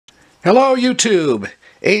Hello YouTube,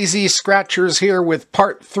 AZ Scratchers here with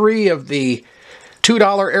part 3 of the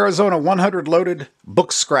 $2 Arizona 100 loaded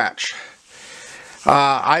book scratch.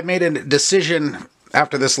 I made a decision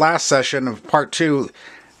after this last session of part 2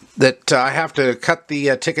 that I have to cut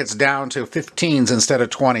the tickets down to 15s instead of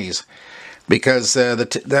 20s because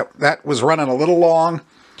that was running a little long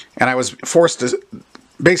and I was forced to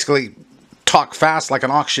basically talk fast like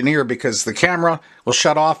an auctioneer because the camera will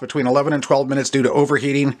shut off between 11 and 12 minutes due to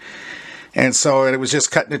overheating, and so it was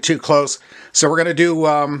just cutting it too close. So we're going to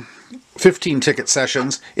do 15 ticket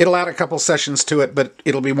sessions. It'll add a couple sessions to it, but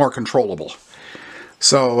it'll be more controllable.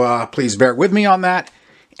 So please bear with me on that.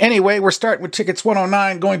 Anyway, we're starting with tickets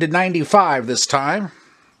 109 going to 95 this time.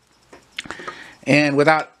 And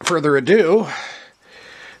without further ado,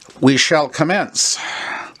 we shall commence.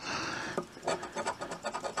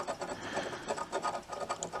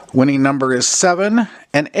 Winning number is 7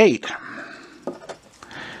 and 8.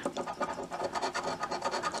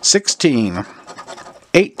 16,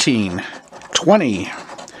 18, 20,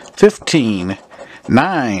 15,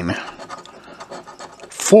 9,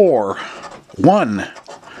 4, 1,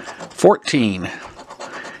 14,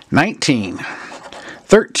 19,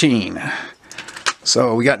 13.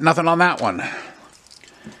 So we got nothing on that one.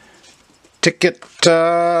 Ticket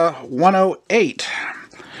 108.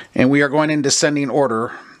 And we are going in descending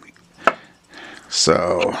order.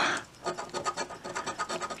 So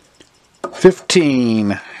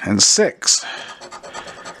 15 and 6,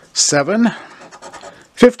 7,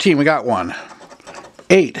 15, we got one,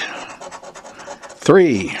 8,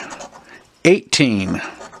 3, 18,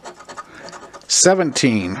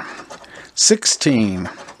 17, 16,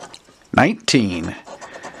 19,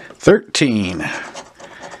 13,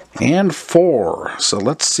 and 4. So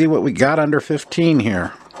let's see what we got under 15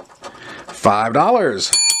 here.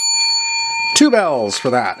 $5. 2 bells for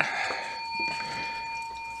that.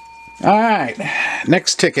 All right,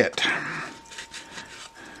 next ticket.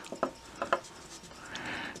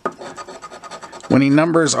 Winning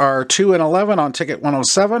numbers are 2 and 11 on ticket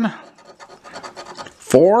 107,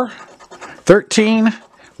 4, 13,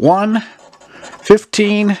 1,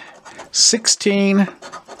 15, 16,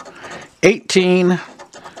 18,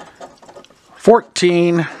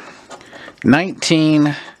 14,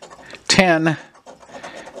 19, 10,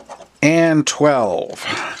 and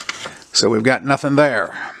 12. So we've got nothing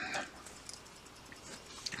there.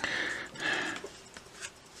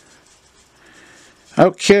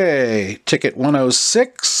 Okay, ticket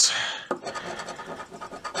 106.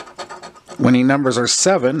 Winning numbers are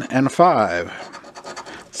 7 and 5.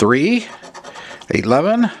 3,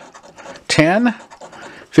 11, 10,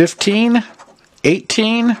 15,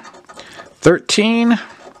 18, 13,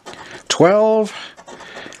 12,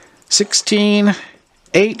 16,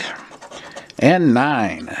 8, and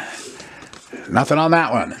 9. Nothing on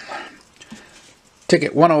that one.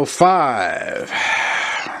 Ticket 105.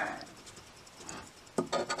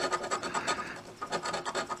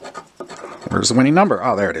 Where's the winning number?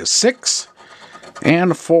 Oh, there it is. 6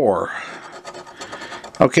 and 4.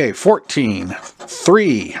 Okay, 14,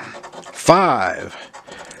 3, 5,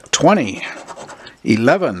 20,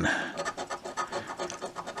 11,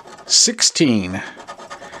 16,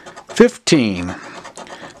 15,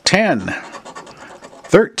 10,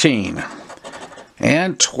 13,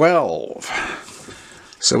 and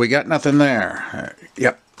 12. So we got nothing there.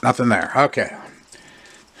 Yep, nothing there. Okay.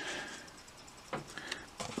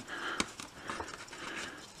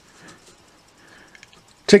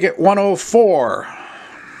 Ticket 104.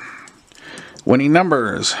 Winning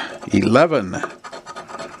numbers 11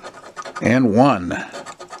 and 1.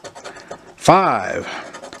 5,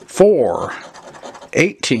 4,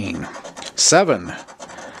 18, 7,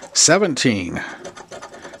 17,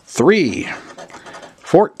 3,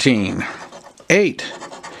 14, 8,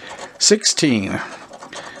 16,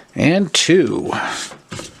 and 2.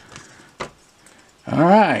 All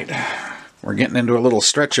right, we're getting into a little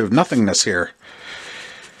stretch of nothingness here.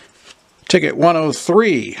 Ticket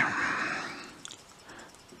 103.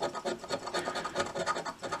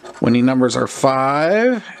 Winning numbers are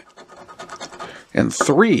 5 and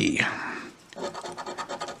 3.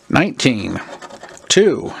 19,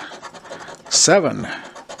 2, 7,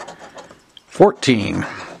 14,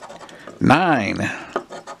 9,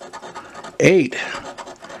 8,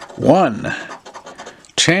 1,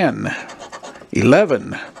 10,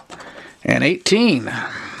 11, and 18.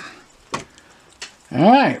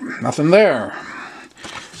 Alright, nothing there.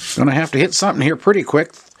 Gonna have to hit something here pretty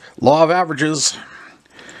quick. Law of averages.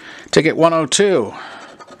 Ticket 102.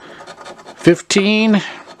 15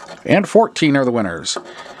 and 14 are the winners.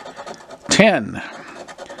 10,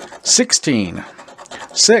 16,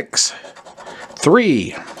 6,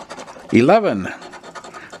 3, 11,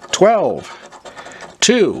 12,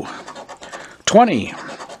 2, 20,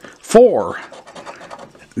 4,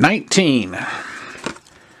 19.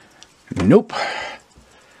 Nope.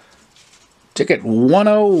 Ticket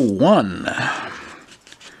 101.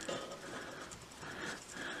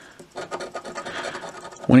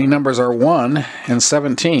 Winning numbers are 1 and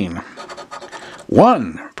 17.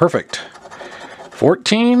 1, perfect.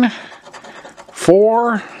 14,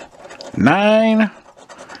 4, 9,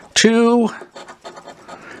 2,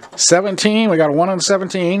 17. We got a 1 and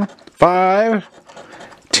 17. 5,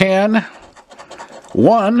 10,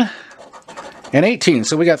 1, and 18.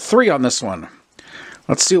 So we got 3 on this one.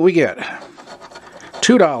 Let's see what we get.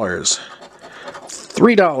 $2,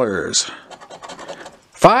 $3,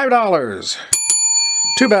 $5,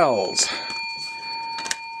 2 bells.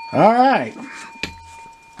 All right.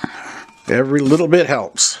 Every little bit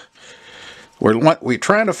helps. We're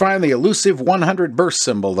trying to find the elusive 100 burst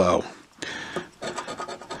symbol, though.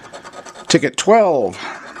 Ticket 12.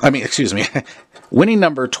 Excuse me. Winning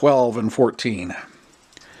number 12 and 14.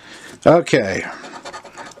 Okay.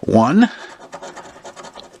 1,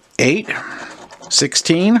 8,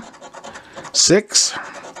 16, 6,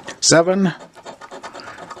 7,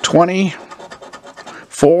 20,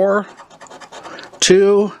 4,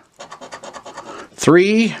 2,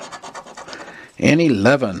 3, and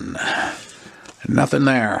 11. Nothing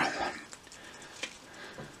there.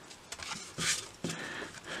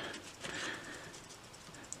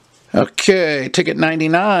 Okay, ticket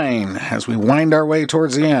 99 as we wind our way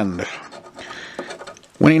towards the end.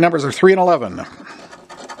 Winning numbers are 3 and 11,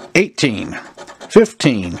 18,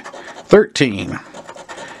 15, 13,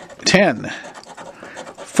 10,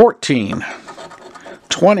 14,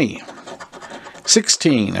 20,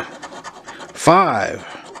 16, 5,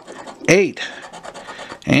 8,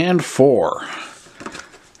 and 4.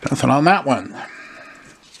 Nothing on that one.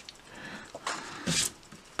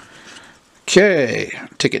 Okay,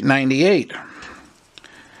 ticket 98.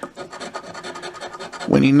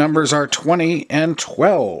 Winning numbers are 20 and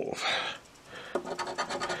 12.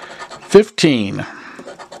 15,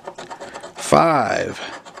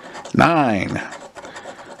 5, 9,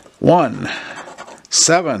 1,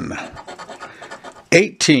 7,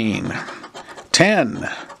 18, 10,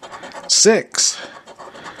 6,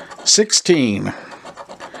 16,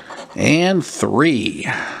 and 3.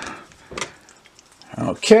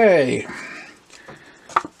 Okay.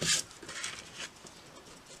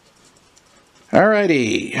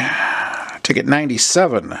 Alrighty. Ticket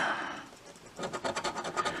 97.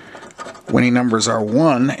 Winning numbers are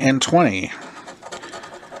 1 and 20.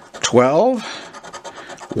 12,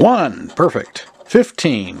 1, perfect.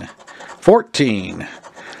 15, 14,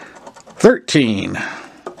 13,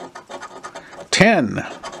 10,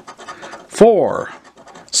 4,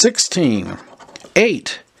 16,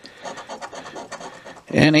 8,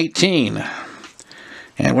 and 18.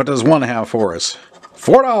 And what does 1 have for us?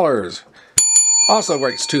 $4. Also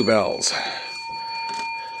breaks 2 bells.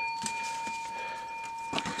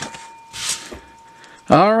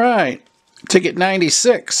 All right, ticket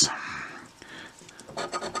 96.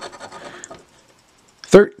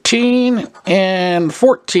 13 and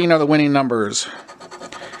 14 are the winning numbers.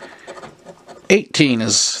 18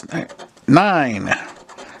 is 9,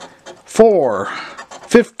 4,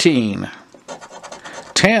 15,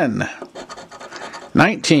 10,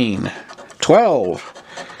 19, 12,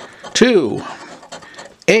 2,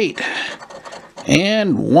 8,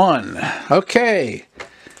 and 1. Okay,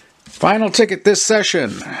 final ticket this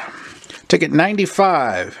session. Ticket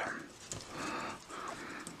 95.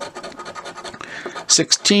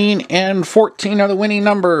 16 and 14 are the winning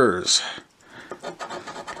numbers.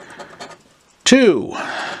 2,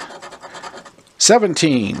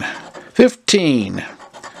 17, 15,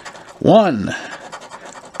 1,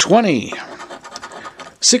 20,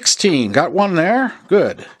 16. Got 1 there?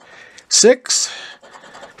 Good. 6,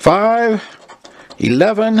 5,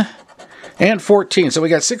 11, and 14. So we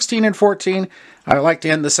got 16 and 14. I like to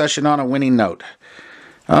end the session on a winning note.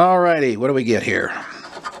 Alrighty, what do we get here?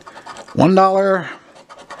 $1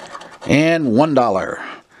 and $1.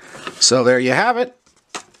 So there you have it.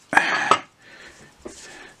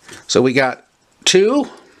 So we got 2,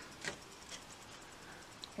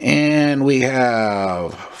 and we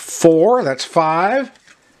have 4, that's 5,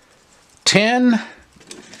 10,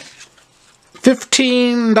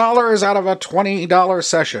 $15 out of a $20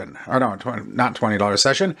 session. Or no, not $20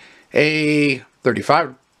 session, a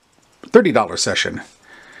 $30 session.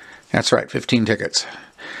 That's right, 15 tickets.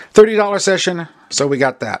 $30 session, so we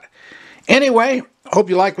got that. Anyway, hope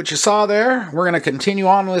you like what you saw there. We're going to continue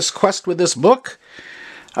on this quest with this book.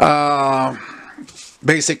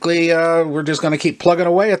 basically, we're just going to keep plugging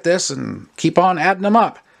away at this and keep on adding them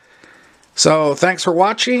up. So thanks for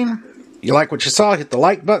watching. You like what you saw, hit the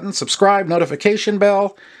like button, subscribe, notification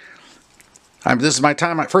bell. This is my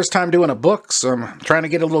first time doing a book, so I'm trying to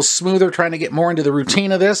get a little smoother, trying to get more into the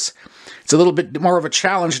routine of this. It's a little bit more of a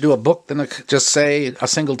challenge to do a book than just say a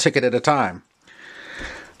single ticket at a time.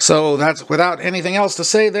 So that's without anything else to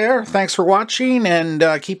say there. Thanks for watching,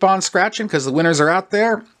 and keep on scratching because the winners are out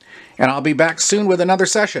there. And I'll be back soon with another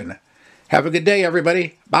session. Have a good day,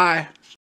 everybody. Bye.